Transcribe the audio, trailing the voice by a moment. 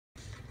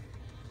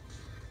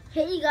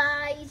Hey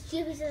guys,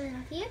 Jimmy7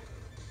 here,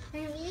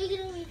 and we're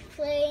gonna be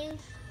playing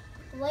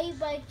Light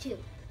Bike 2.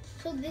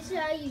 So this is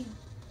how you,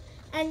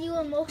 and you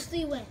will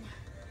mostly win.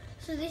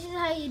 So this is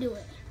how you do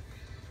it.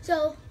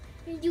 So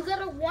you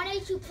got a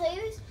 1v2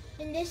 players.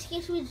 In this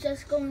case, we're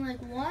just going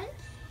like one.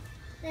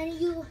 Then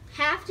you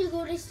have to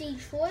go to stage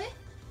 4,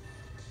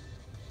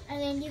 and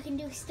then you can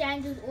do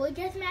standard or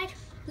deathmatch.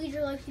 We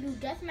just like to do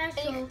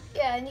deathmatch. So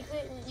yeah, and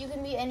you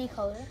can be any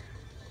color.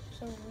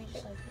 So we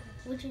just like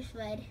it. Which is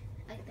red,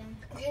 I think.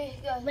 Okay,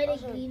 guys. Red and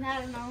green,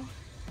 I don't know.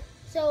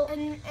 So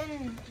yeah.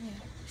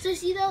 So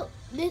see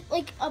there's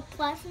like a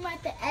platform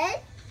at the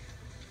end.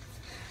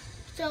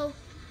 So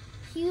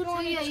you don't.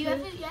 So yeah, you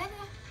have to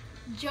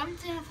jump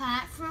to the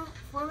platform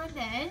at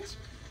the edge,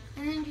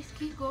 and then just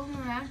keep going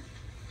around.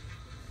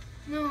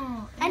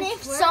 No. And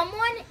if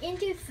someone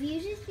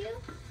interfuses you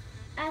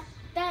at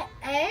that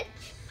edge,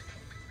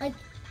 like,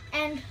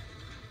 and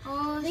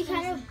they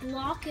kind of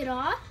block it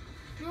off.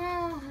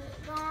 No.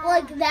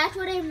 Like that's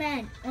what I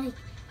meant. Like,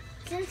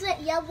 since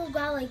that yellow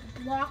guy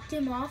like blocked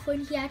him off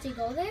when he had to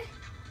go there,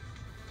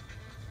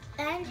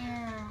 and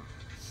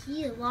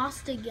he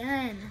lost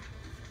again.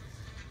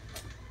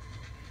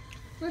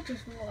 We're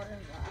just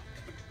warming up.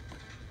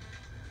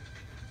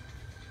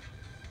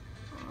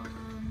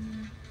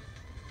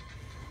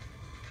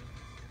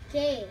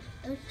 Okay,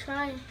 let's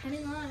try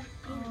heading on.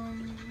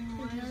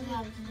 What is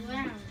happening?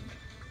 Round.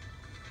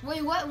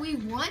 Wait, what? We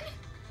won?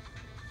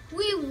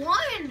 We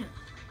won!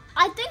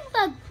 I think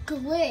that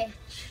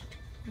glitched.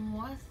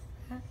 What?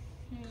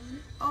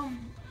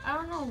 I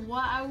don't know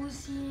what I was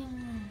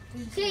seeing.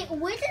 Okay,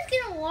 we're just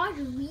gonna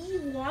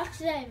watch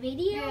that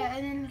video. Yeah,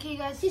 and then okay,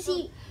 guys, to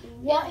see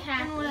what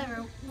happened. And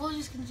whatever, we'll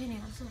just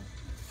continue. So.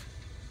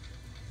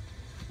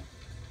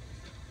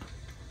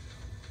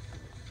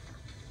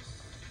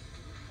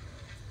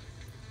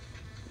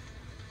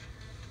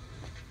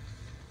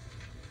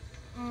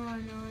 Oh no,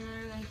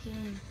 another guy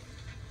came.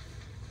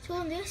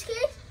 So in this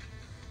case,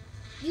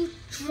 you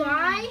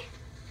try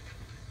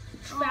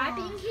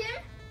trapping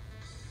him.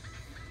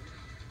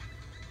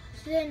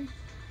 So then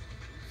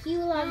he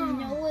will have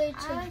nowhere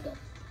to go.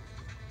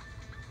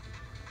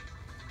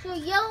 So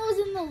yellow's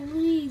in the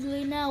lead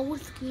right now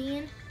with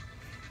green.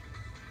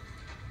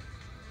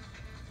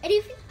 And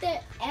if it's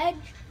the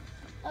edge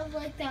of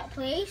like that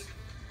place,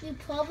 you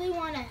probably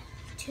want to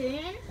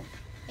turn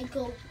and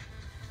go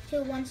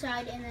to one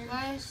side and then.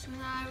 Guys,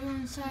 now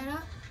everyone's side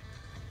up.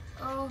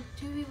 Oh,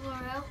 2 people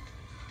are out.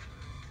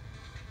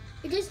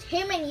 It's just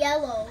him and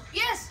yellow.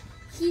 Yes!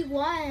 He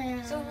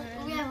won. So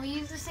yeah, we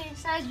use the same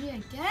strategy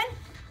again.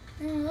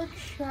 And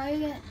let's try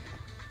it.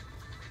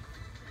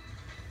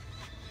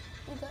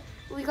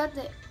 We got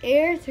the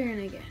air turn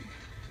again.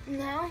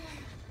 Now.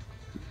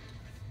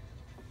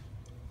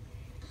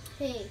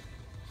 Hey,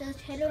 let's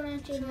head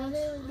on to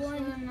another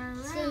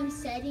one. Same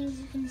settings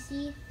you can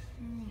see.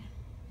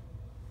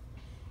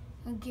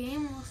 The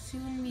game will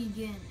soon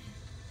begin.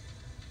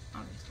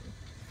 Obviously.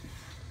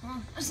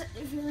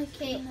 If you're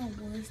like in the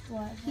worst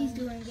Wi-Fi. He's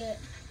doing it.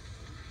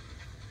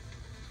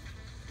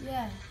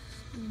 Yes,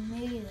 you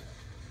made it.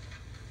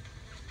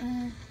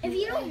 If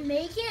you don't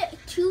make it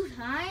 2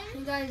 times,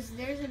 hey guys,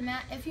 there's a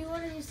map. If you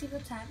want to just see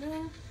what's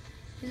happening,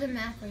 there's a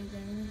map right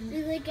there.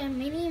 there's like a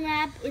mini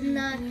map in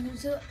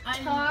the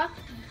top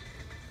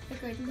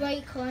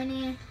right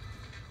corner.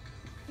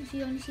 If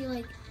you want to see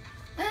like,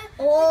 That's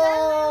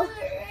cool.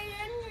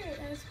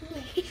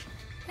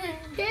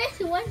 there's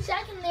 1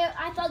 second there.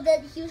 I thought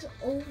that he was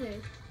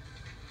over.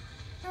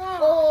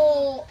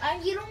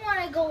 And you don't want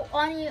to go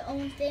on your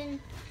own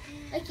thing.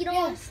 Like you don't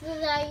want to so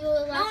that you're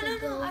allowed to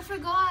go. No, I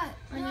forgot.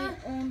 On your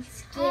own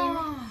skin.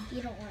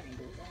 You don't want to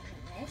do that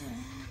in this.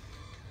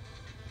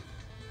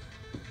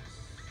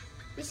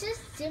 It's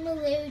just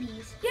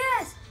similarities.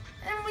 Yes,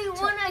 and we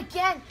won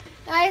again,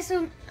 guys.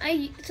 So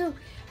I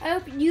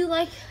hope you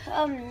like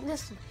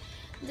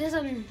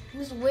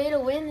this way to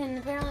win, and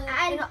apparently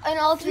in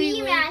all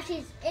 3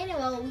 matches in a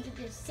row we could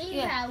just see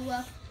how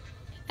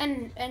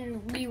and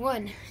we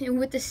won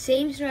with the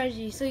same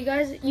strategy. So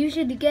you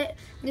should get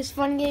this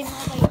fun game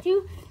like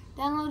too.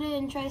 Download it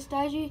and try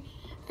strategy.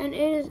 And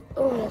it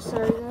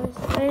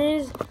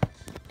is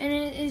it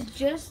is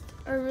just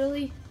a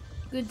really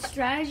good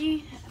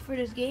strategy for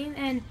this game,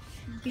 and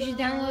you should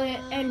download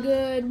it. And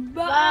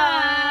goodbye.